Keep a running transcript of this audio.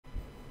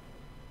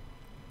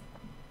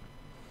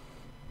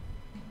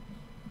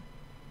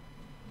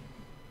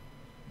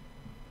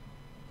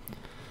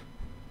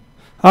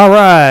All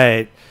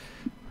right,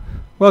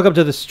 welcome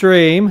to the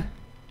stream.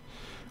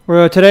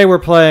 Today we're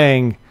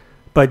playing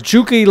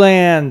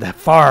BajookieLand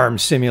Farm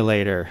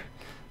Simulator,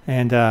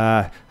 and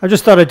I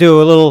just thought I'd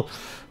do a little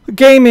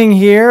gaming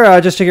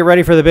here just to get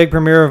ready for the big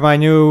premiere of my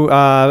new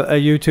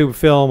YouTube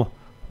film,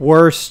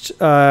 Worst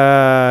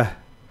Gamer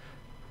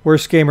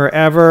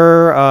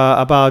Ever,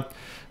 about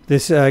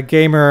this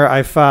gamer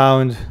I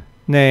found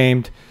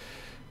named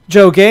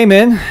Joe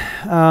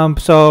Gaiman.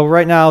 So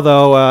right now,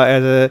 though,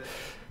 as a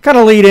kind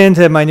of lead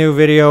into my new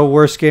video,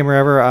 Worst Gamer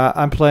Ever,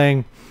 I'm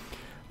playing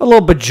a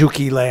little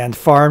BajookieLand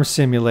Farm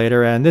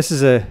Simulator, and this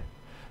is a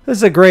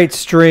great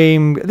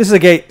stream. This is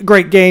a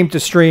great game to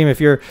stream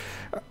if you're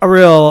a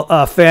real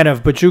fan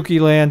of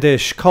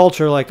BajookieLand-ish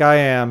culture like I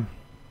am.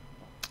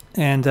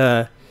 And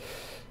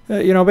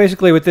you know,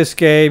 basically with this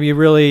game, you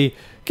really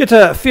get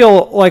to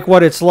feel like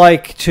what it's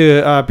like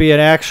to be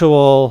an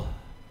actual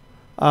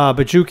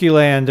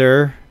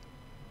BajookieLander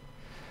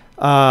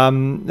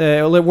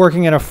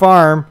working in a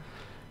farm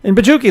in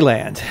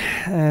BajookieLand.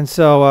 And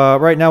so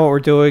right now what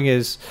we're doing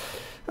is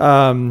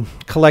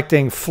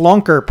collecting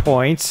flunker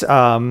points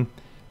and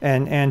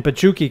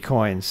Bajookie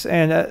coins.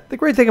 And the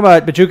great thing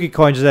about Bajookie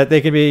coins is that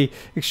they can be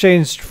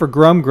exchanged for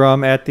Grum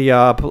Grum at the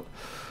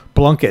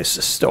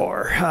Blunkus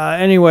store.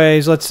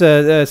 Anyways, let's see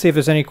if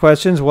there's any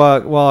questions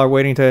while we're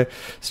waiting to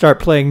start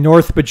playing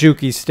North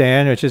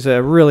Bajookistan, which is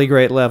a really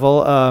great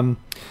level.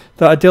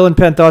 Dylan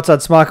Penn, thoughts on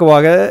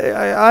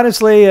Smakawag?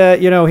 Honestly,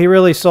 you know, he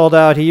really sold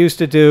out. He used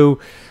to do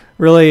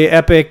really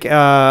epic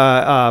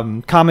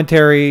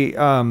commentary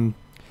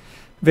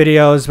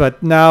videos,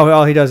 but now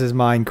all he does is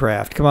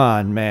Minecraft. Come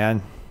on,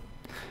 man.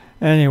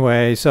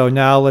 Anyway, so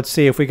now let's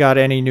see if we got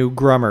any new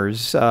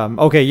grummers.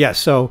 Okay, yes.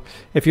 So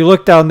if you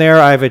look down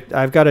there,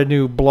 I've got a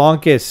new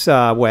Blunkus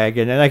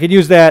wagon, and I can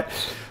use that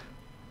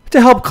to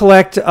help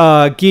collect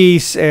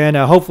geese and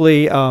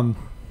hopefully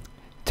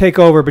take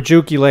over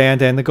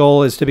BajookieLand. And the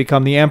goal is to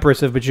become the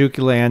Empress of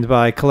BajookieLand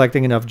by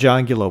collecting enough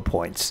Jongulo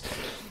points.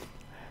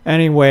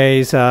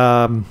 Anyways,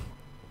 so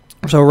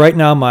right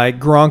now my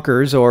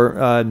gronkers,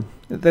 or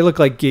they look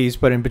like geese,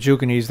 but in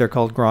Bajookanese they're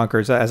called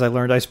gronkers. As I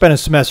learned, I spent a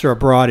semester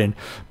abroad in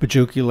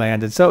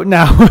BajookieLand, and so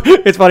now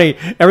it's funny.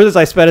 Ever since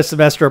I spent a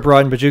semester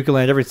abroad in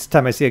BajookieLand, every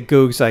time I see a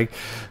goose, I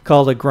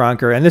call it a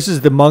gronker. And this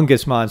is the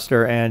Mungus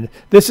monster, and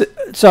this is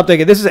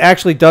something. This is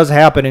actually does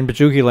happen in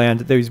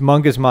BajookieLand. These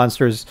Mungus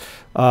monsters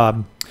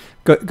go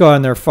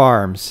on their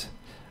farms.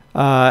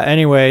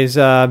 Anyways,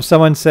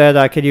 someone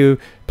said, "Can you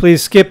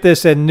please skip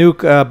this and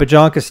nuke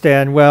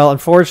Bajonkistan?" Well,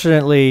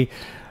 unfortunately,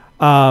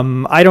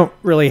 I don't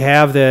really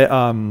have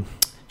the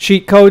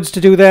cheat codes to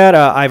do that.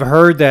 I've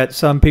heard that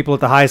some people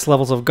at the highest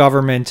levels of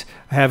government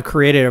have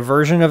created a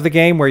version of the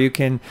game where you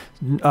can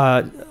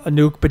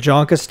nuke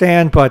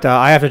Bajonkistan, but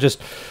I have to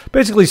just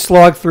basically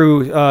slog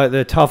through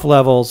the tough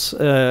levels,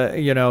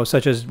 you know,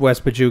 such as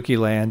West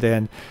BajookieLand.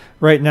 And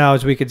right now,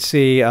 as we can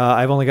see,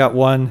 I've only got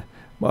one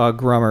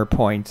grummer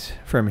point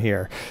from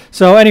here.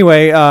 So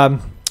anyway,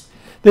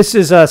 this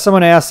is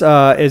someone asked,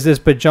 is this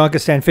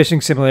Bajonkistan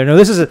Fishing Simulator? No,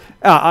 this is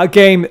a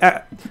game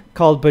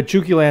called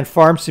BajookieLand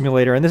Farm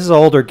Simulator, and this is an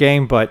older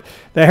game, but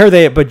I heard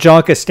the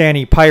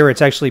Bajonkistani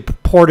pirates actually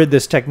ported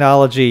this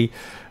technology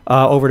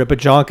over to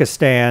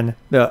Bajonkistan.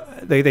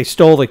 They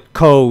stole the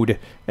code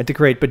and to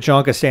create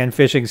Bajonkistan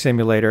Fishing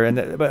Simulator.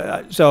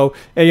 And so,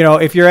 you know,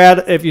 if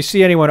you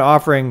see anyone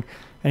offering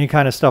any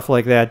kind of stuff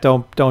like that,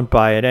 don't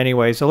buy it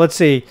anyway. So let's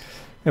see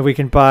if we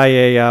can buy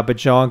a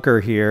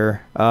Bajonker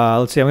here.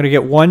 Let's see. I'm going to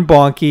get one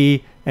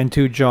Bonky and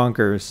two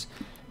Jonkers,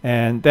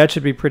 and that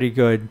should be pretty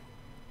good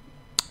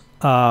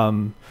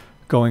going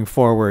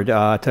forward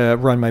to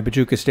run my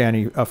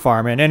Bajookistani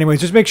farm. And anyways,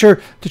 just make sure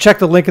to check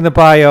the link in the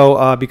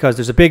bio because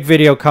there's a big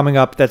video coming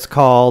up that's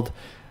called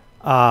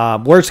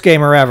Worst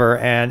Gamer Ever,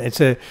 and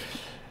it's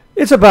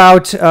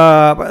about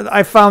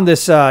I found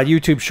this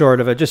YouTube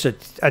short of just a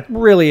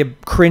really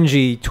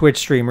cringy Twitch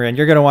streamer, and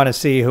you're going to want to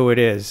see who it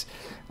is.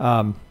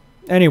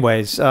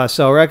 Anyways,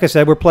 so like I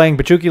said, we're playing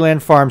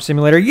BajookieLand Farm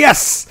Simulator.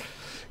 Yes!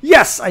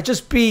 Yes! I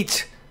just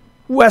beat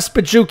West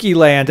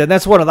BajookieLand, and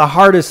that's one of the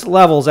hardest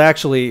levels,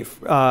 actually.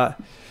 I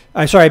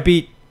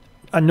beat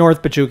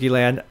North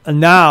BajookieLand, and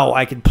now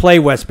I can play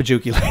West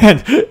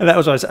BajookieLand. And that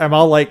was what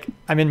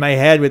I'm in my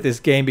head with this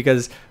game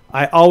because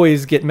I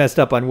always get messed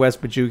up on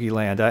West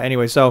BajookieLand.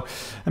 Anyway, so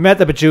I'm at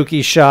the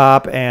Bajookie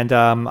shop, and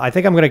I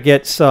think I'm going to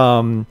get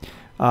some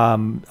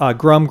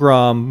Grum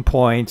Grum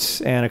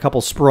points and a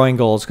couple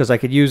Sproingles because I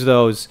could use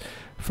those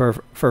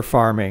for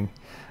farming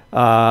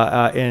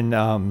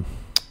in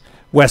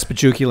West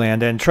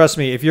BajookieLand. And trust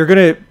me, if you're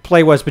going to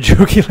play West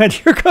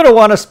BajookieLand, you're going to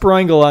want a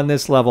Sproingle on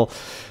this level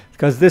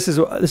because this is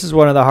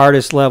one of the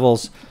hardest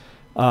levels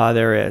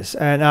there is.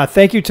 And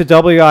thank you to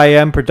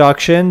WIM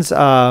Productions.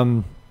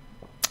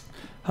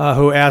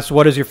 Who asked,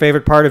 what is your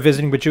favorite part of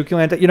visiting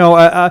BajookieLand? You know,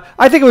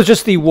 I think it was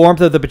just the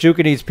warmth of the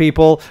Bajookanese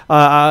people.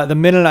 The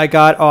minute I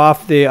got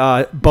off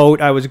the boat,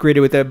 I was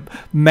greeted with a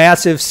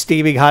massive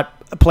steaming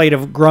hot plate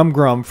of Grum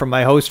Grum from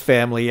my host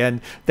family,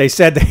 and they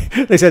said,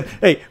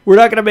 hey, we're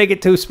not going to make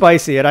it too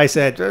spicy. And I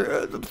said,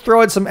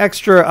 throw in some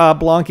extra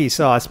Blanqui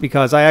sauce,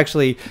 because I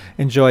actually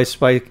enjoy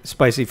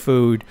spicy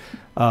food.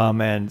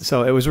 And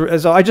so it was.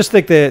 So I just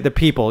think the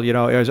people, you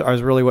know,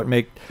 is really what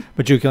make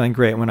BajookieLand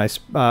great when I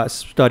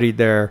studied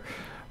there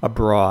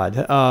abroad.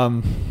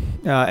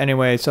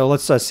 Anyway, so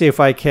let's see if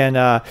I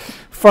can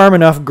farm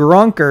enough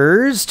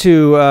grunkers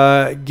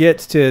to get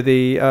to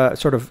the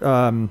sort of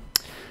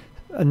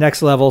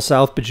next level,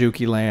 South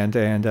BajookieLand,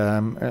 and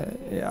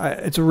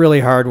it's a really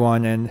hard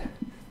one. And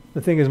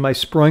the thing is, my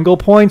Springle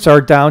points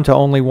are down to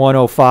only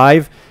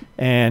 105,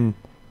 and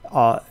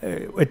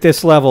at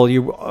this level,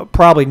 you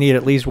probably need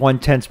at least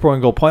 110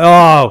 Springle point.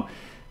 Oh,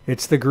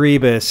 it's the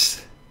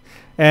Grievous.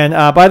 And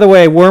by the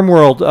way,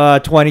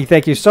 Wormworld 20,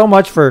 thank you so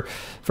much for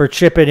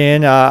chipping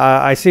in.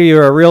 I see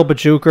you're a real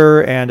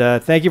Bajooker,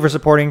 and thank you for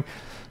supporting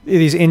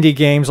these indie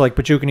games like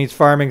Bajookie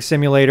Farming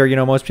Simulator. You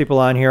know, most people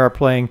on here are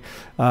playing,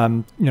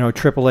 you know,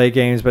 AAA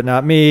games, but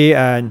not me.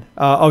 And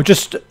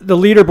just the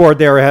leaderboard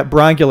there.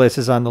 Brongulus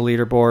is on the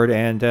leaderboard,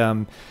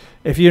 and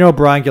if you know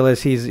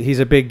Brongulus, he's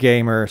a big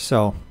gamer.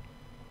 So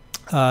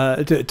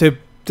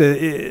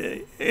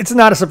it's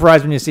not a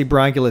surprise when you see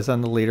Brongulus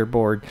on the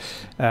leaderboard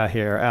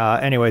here.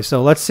 Anyway,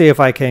 so let's see if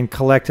I can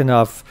collect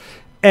enough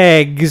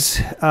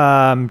eggs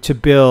to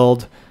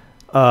build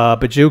a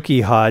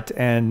Bajookie hut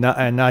and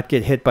not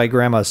get hit by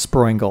Grandma's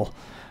Springle.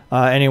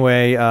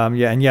 Anyway,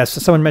 yeah, and yes,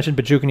 someone mentioned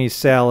Bajookie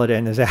salad,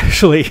 and there's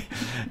actually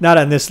not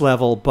on this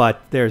level,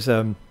 but there's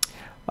a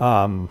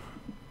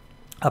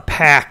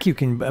pack you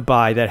can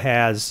buy that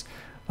has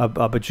a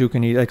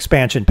Bajookie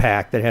expansion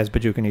pack that has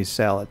Bajookie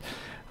salad.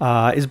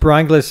 Is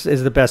Brongulus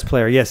is the best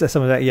player? Yes, that's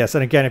some of that. Yes,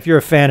 and again, if you're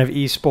a fan of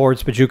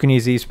esports, Bajookie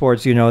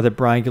esports, you know that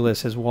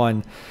Brongulus has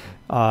won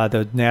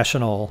the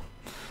national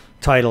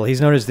title.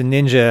 He's known as the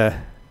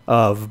Ninja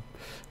of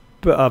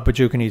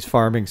Bajookie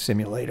Farming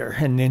Simulator,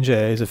 and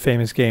Ninja is a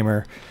famous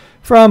gamer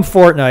from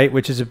Fortnite,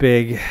 which is a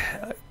big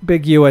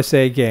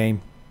USA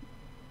game.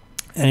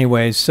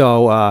 Anyways,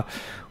 so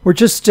we're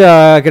just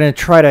going to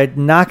try to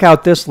knock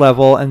out this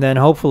level, and then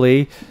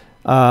hopefully,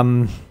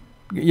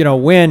 you know,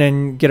 win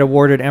and get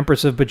awarded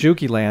Empress of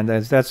BajookieLand.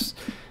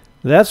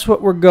 That's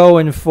what we're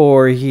going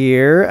for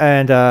here.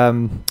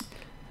 And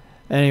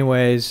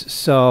anyways,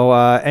 so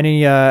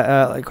any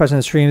question on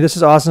the stream? This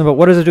is awesome, but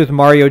what does it do with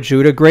Mario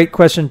Judah? Great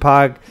question,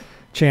 Pog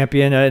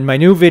Champion. In my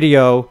new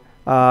video,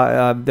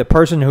 the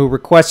person who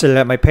requested it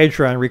at my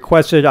Patreon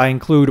requested I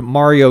include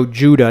Mario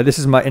Judah. This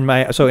is in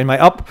my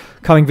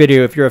upcoming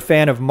video. If you're a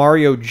fan of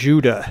Mario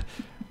Judah,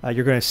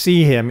 you're going to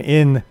see him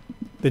in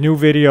the new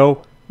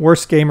video,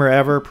 Worst Gamer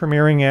Ever,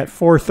 premiering at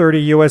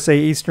 4:30 USA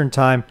Eastern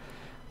Time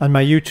on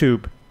my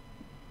YouTube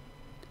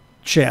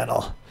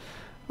channel.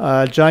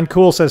 John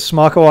Cool says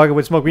Smakawaga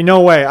would smoke me. No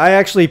way. I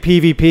actually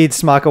PvP'd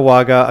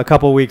Smakawaga a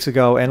couple weeks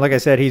ago, and like I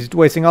said, he's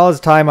wasting all his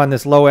time on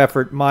this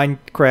low-effort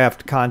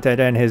Minecraft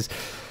content, and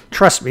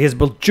trust me, his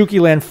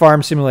BajookieLand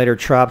Farm Simulator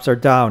chops are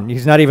down.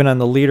 He's not even on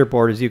the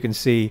leaderboard, as you can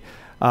see.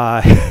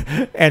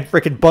 And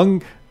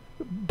freaking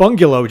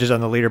Bunguloge is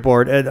on the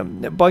leaderboard,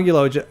 and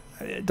Bunguloge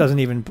doesn't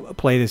even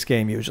play this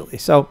game usually.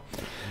 So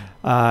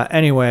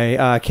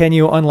anyway, can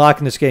you unlock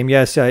in this game?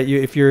 Yes,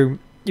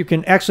 you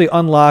can actually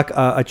unlock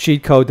a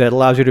cheat code that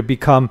allows you to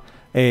become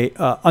a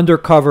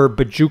undercover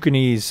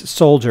Bajookie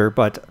soldier,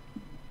 but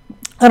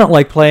I don't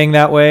like playing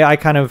that way. I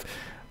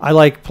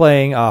like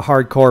playing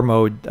hardcore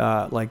mode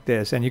like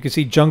this, and you can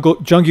see Jungle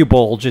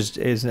Bulge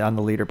is on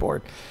the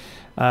leaderboard.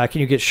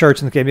 Can you get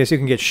shirts in the game? Yes, you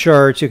can get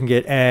shirts, you can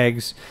get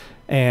eggs,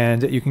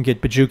 and you can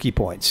get Bajookie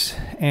points,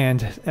 and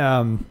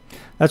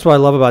that's what I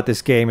love about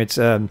this game.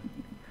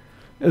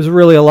 There's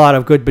really a lot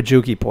of good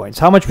Bajookie points.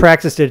 How much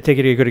practice did it take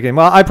you to get a good game?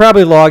 Well, I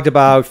probably logged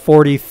about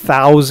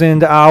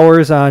 40,000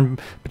 hours on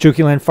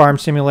BajookieLand Farm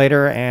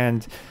Simulator,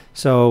 and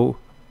so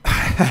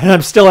and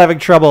I'm still having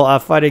trouble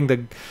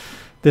fighting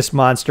this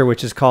monster,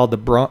 which is called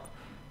the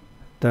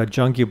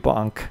Jungle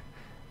Bunk.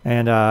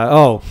 And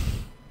I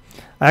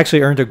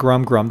actually earned a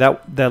Grum Grum.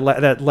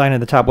 That line at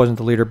the top wasn't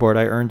the leaderboard.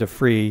 I earned a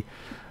free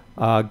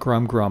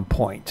Grum Grum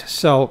point.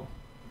 So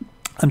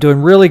I'm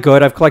doing really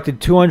good. I've collected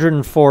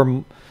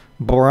 204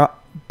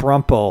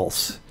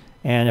 Brumples,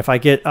 and if I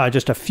get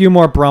just a few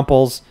more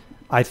Brumples,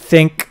 I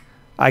think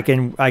I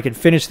can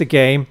finish the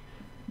game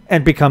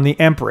and become the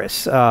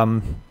Empress,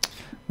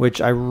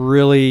 which I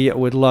really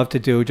would love to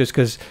do, just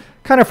because,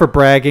 kind of for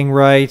bragging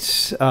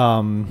rights, as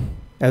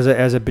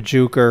a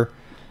Bajooker.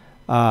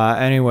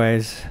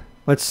 Anyways,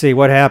 let's see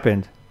what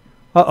happened.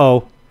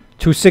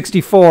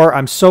 264.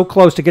 I'm so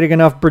close to getting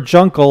enough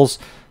Bajunkles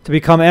to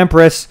become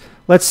Empress.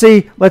 Let's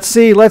see.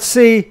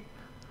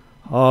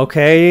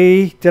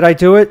 Okay, did I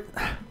do it?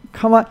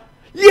 Come on.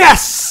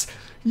 Yes!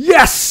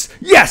 Yes!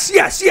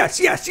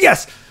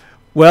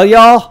 Well,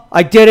 y'all,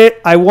 I did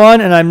it. I won,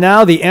 and I'm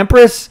now the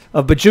Empress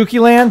of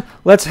BajookieLand.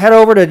 Let's head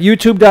over to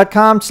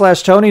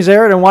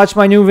youtube.com/TonyZared and watch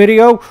my new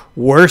video,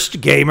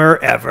 Worst Gamer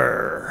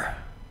Ever.